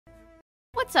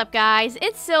What's up, guys?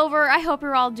 It's Silver. I hope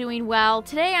you're all doing well.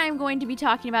 Today I'm going to be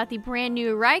talking about the brand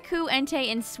new Raikou,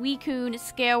 Entei, and Suicune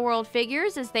Scale World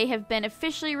figures, as they have been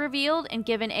officially revealed and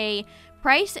given a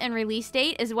price and release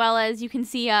date, as well as you can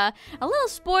see a little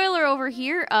spoiler over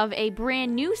here of a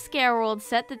brand new Scale World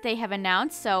set that they have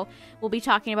announced. So we'll be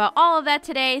talking about all of that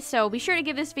today, so be sure to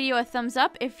give this video a thumbs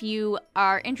up if you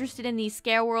are interested in these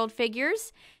Scale World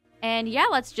figures. And yeah,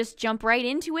 let's just jump right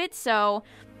into it. So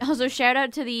also shout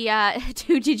out to the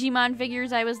two Digimon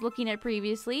figures I was looking at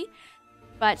previously.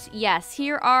 But yes,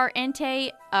 here are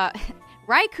Entei,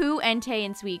 Raikou, Entei,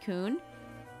 and Suicune.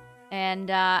 And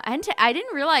Entei, I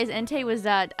didn't realize Entei was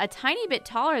a tiny bit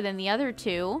taller than the other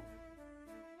two.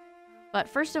 But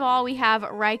first of all, we have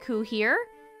Raikou here.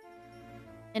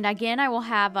 And again, I will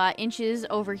have inches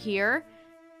over here.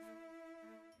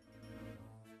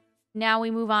 Now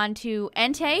we move on to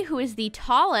Entei, who is the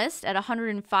tallest at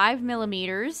 105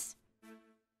 millimeters.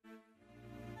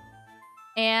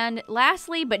 And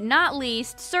lastly, but not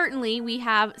least, certainly, we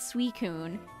have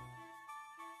Suicune.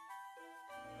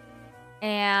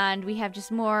 And we have just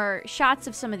more shots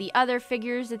of some of the other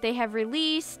figures that they have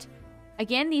released.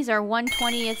 Again, these are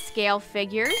 1/20th scale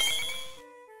figures.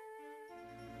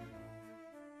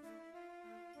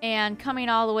 And coming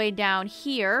all the way down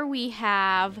here, we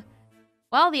have,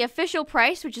 well, the official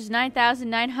price, which is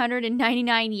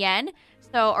 9,999 yen.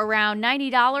 So around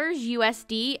 $90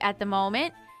 USD at the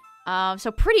moment.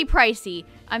 So pretty pricey.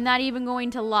 I'm not even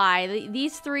going to lie.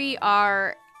 These three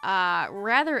are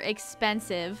rather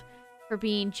expensive for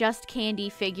being just candy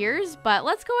figures. But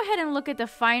let's go ahead and look at the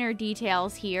finer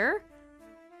details here.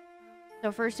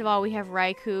 So first of all, we have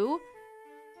Raikou.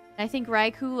 I think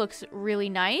Raikou looks really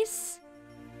nice.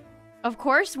 Of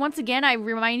course, once again, I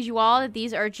remind you all that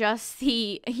these are just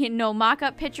the,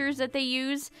 mock-up pictures that they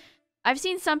use. I've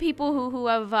seen some people who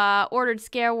have ordered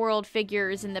Scale World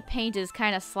figures and the paint is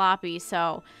kind of sloppy,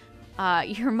 so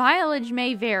your mileage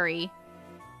may vary.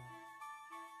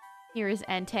 Here is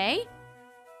Entei.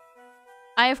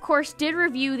 I, of course, did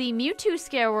review the Mewtwo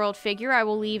Scale World figure. I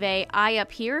will leave an eye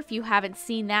up here if you haven't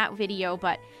seen that video,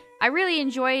 but I really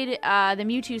enjoyed the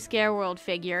Mewtwo Scale World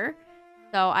figure.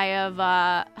 So I have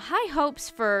high hopes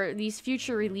for these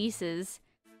future releases.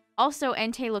 Also,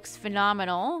 Entei looks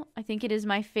phenomenal. I think it is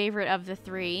my favorite of the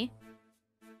three.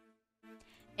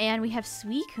 And we have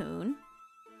Suicune.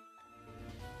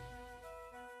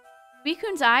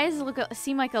 Suicune's eyes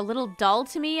seem like a little dull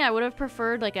to me. I would have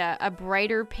preferred like a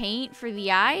brighter paint for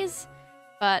the eyes.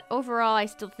 But overall, I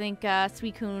still think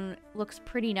Suicune looks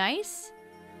pretty nice.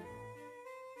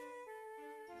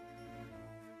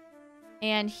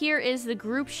 And here is the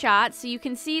group shot. So you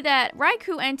can see that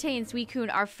Raikou, Entei, and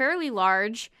Suicune are fairly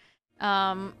large.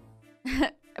 Nothing's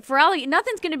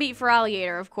going to beat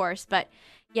Feraligatr, of course. But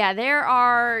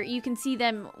yeah, you can see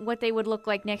them, what they would look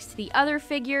like next to the other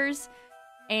figures.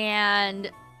 And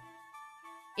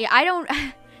yeah, I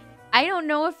don't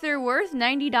know if they're worth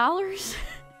 $90.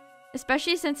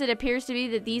 Especially since it appears to be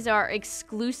that these are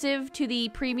exclusive to the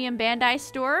premium Bandai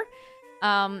store.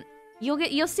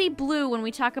 You'll see blue when we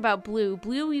talk about blue.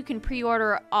 Blue you can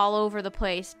pre-order all over the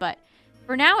place, but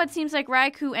for now it seems like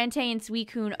Raikou, Entei, and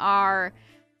Suicune are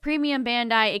premium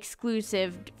Bandai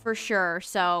exclusive for sure.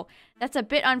 So that's a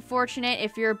bit unfortunate.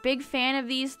 If you're a big fan of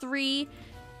these three,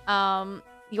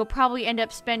 you'll probably end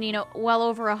up spending well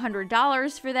over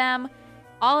 $100 for them.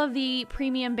 All of the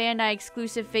premium Bandai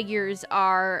exclusive figures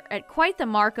are at quite the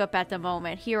markup at the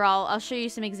moment. Here I'll show you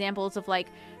some examples of like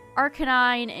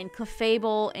Arcanine and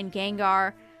Clefable and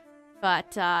Gengar,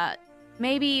 but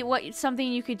maybe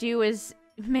something you could do is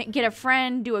get a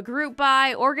friend, do a group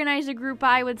buy, organize a group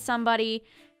buy with somebody.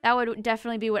 That would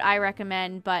definitely be what I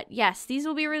recommend. But yes, these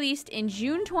will be released in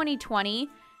June 2020,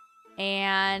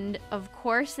 and of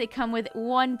course they come with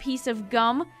one piece of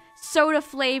gum, soda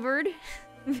flavored.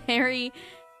 Very,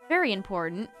 very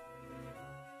important.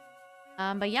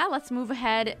 But yeah, let's move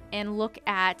ahead and look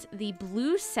at the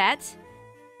blue set.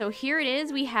 So here it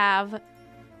is. We have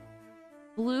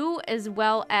blue as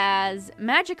well as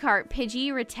Magikarp, Pidgey,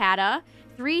 Rattata,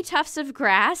 3 Tufts of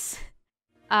Grass,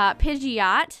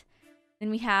 Pidgeot.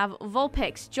 Then we have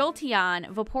Vulpix,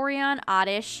 Jolteon, Vaporeon,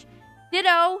 Oddish,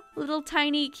 Ditto, little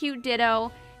tiny cute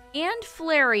Ditto, and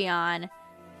Flareon.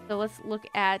 So let's look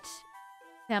at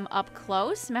them up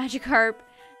close. Magikarp.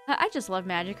 I just love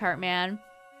Magikarp, man.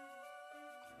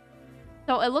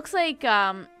 So it looks like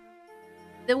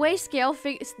the way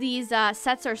these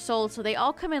sets are sold, so they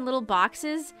all come in little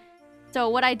boxes. So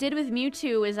what I did with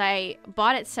Mewtwo is I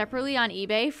bought it separately on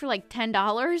eBay for like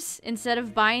 $10 instead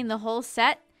of buying the whole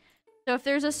set. So if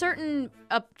there's a certain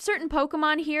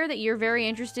Pokemon here that you're very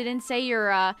interested in, say you're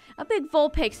a big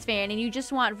Vulpix fan and you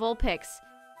just want Vulpix,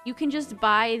 you can just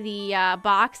buy the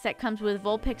box that comes with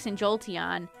Vulpix and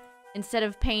Jolteon instead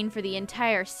of paying for the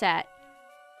entire set.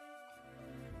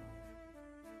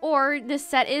 Or this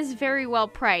set is very well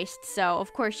priced, so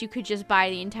of course you could just buy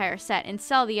the entire set and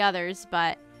sell the others,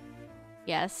 but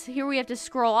yes, here we have to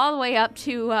scroll all the way up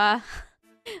to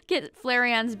get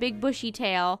Flareon's big bushy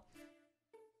tail.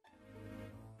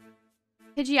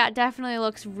 Pidgeot definitely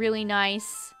looks really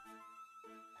nice.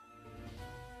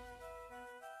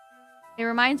 It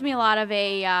reminds me a lot of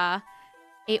a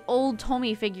old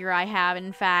Tomy figure I have,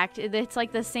 in fact. It's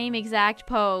like the same exact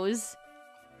pose.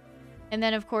 And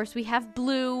then, of course, we have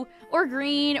Blue, or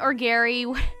Green, or Gary,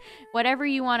 whatever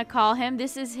you want to call him.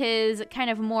 This is his kind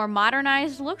of more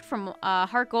modernized look from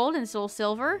Heart Gold and Soul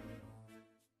Silver.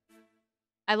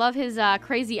 I love his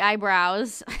crazy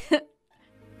eyebrows.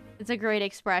 It's a great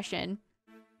expression.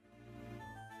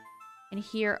 And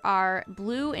here are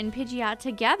Blue and Pidgeot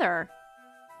together.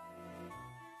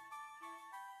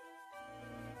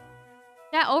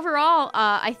 Yeah, overall,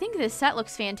 I think this set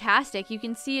looks fantastic. You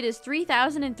can see it is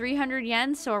 3,300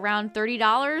 yen, so around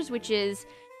 $30, which is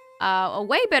a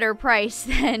way better price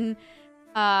than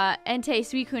Entei,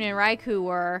 Suicune, and Raikou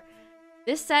were.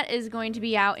 This set is going to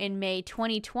be out in May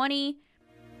 2020.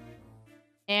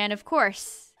 And of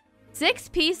course, 6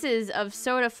 pieces of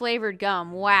soda-flavored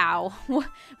gum. Wow,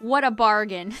 what a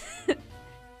bargain.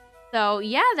 So,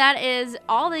 yeah, that is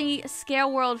all the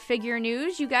Scale World figure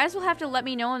news. You guys will have to let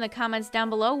me know in the comments down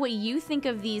below what you think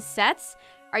of these sets.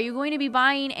 Are you going to be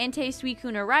buying Entei,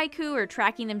 Suicune, or Raikou, or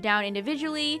tracking them down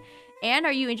individually? And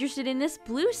are you interested in this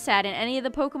blue set and any of the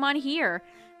Pokemon here?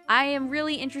 I am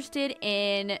really interested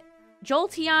in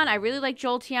Jolteon. I really like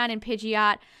Jolteon and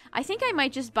Pidgeot. I think I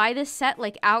might just buy this set,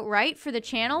 like, outright for the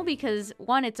channel because,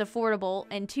 1, it's affordable,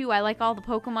 and 2, I like all the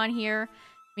Pokemon here.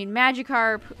 I mean,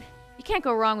 Magikarp... You can't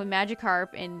go wrong with Magikarp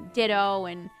and Ditto,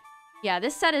 and yeah,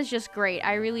 this set is just great.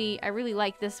 I really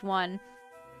like this one.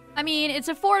 I mean, it's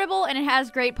affordable and it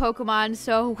has great Pokemon,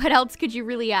 so what else could you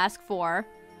really ask for?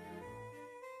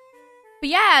 But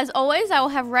yeah, as always, I will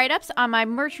have write-ups on my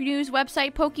merch news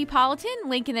website, Pokepolitan,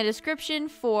 link in the description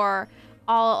for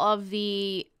all of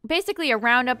the, basically a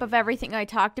roundup of everything I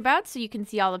talked about, so you can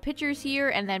see all the pictures here,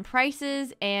 and then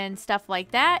prices and stuff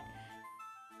like that.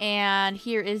 And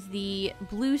here is the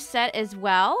blue set as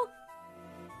well.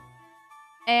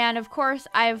 And of course,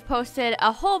 I've posted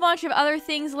a whole bunch of other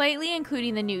things lately,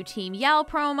 including the new Team Yell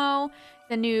promo,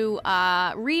 the new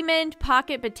Remint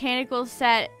Pocket Botanical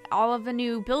set, all of the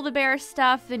new Build-A-Bear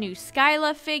stuff, the new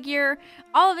Skyla figure,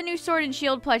 all of the new Sword and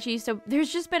Shield plushies. So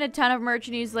there's just been a ton of merch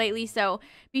news lately, so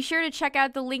be sure to check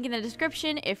out the link in the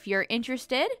description if you're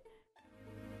interested.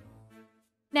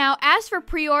 Now, as for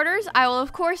pre-orders, I will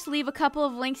of course leave a couple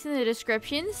of links in the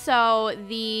description. So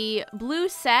the blue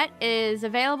set is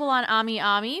available on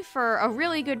AmiAmi for a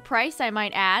really good price, I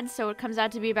might add. So it comes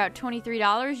out to be about $23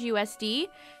 USD.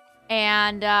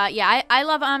 And yeah, I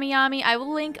love AmiAmi. I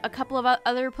will link a couple of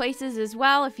other places as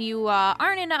well if you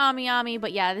aren't into AmiAmi.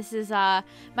 But yeah, this is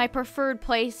my preferred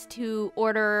place to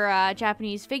order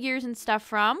Japanese figures and stuff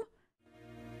from.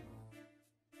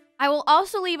 I will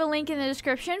also leave a link in the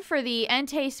description for the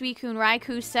Entei, Suicune,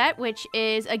 Raikou set, which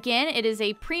is, again, it is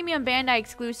a premium Bandai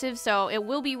exclusive, so it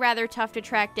will be rather tough to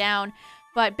track down.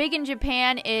 But Big in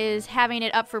Japan is having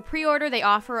it up for pre-order. They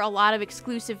offer a lot of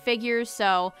exclusive figures,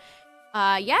 so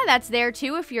yeah, that's there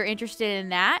too if you're interested in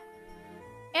that.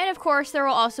 And of course, there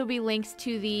will also be links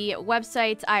to the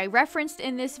websites I referenced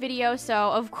in this video. So,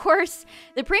 of course,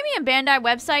 the premium Bandai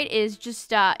website is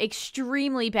just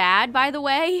extremely bad, by the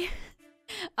way.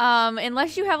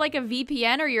 Unless you have like a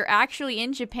VPN or you're actually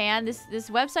in Japan, this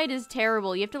website is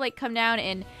terrible. You have to like come down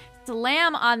and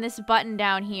slam on this button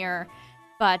down here.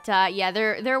 But yeah,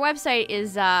 their website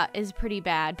is pretty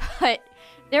bad. But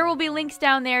there will be links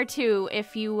down there too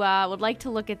if you would like to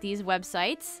look at these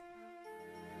websites.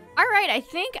 Alright, I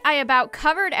think I about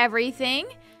covered everything.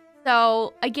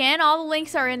 So, again, all the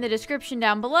links are in the description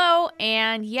down below,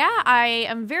 and yeah, I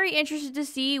am very interested to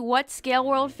see what Scale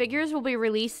World figures will be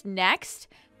released next.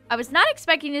 I was not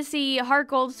expecting to see Heart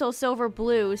Gold, Soul Silver,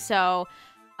 Blue, so,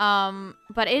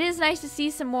 but it is nice to see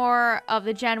some more of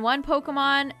the Gen 1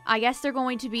 Pokemon. I guess they're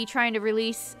going to be trying to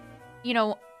release, you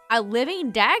know, a living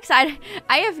Dex? I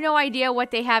have no idea what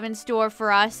they have in store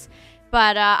for us,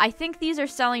 but I think these are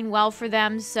selling well for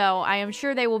them, so I am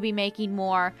sure they will be making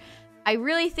more. I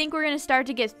really think we're going to start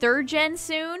to get 3rd gen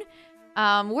soon.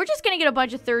 We're just going to get a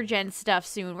bunch of 3rd gen stuff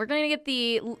soon. We're going to get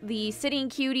the Sitting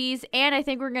Cuties, and I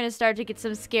think we're going to start to get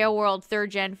some Scale World 3rd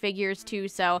gen figures too.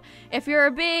 So if you're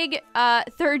a big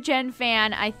 3rd gen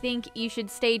fan, I think you should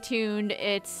stay tuned.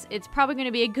 It's probably going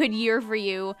to be a good year for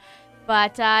you.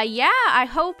 But yeah, I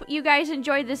hope you guys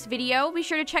enjoyed this video. Be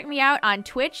sure to check me out on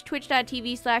Twitch,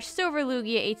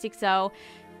 twitch.tv/silverlugia860.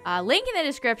 Link in the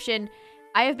description.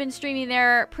 I have been streaming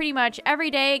there pretty much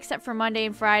every day except for Monday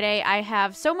and Friday. I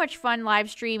have so much fun live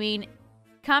streaming.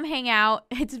 Come hang out.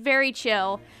 It's very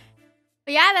chill.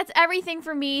 But yeah, that's everything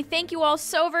for me. Thank you all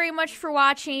so very much for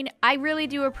watching. I really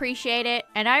do appreciate it.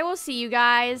 And I will see you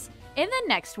guys in the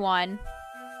next one.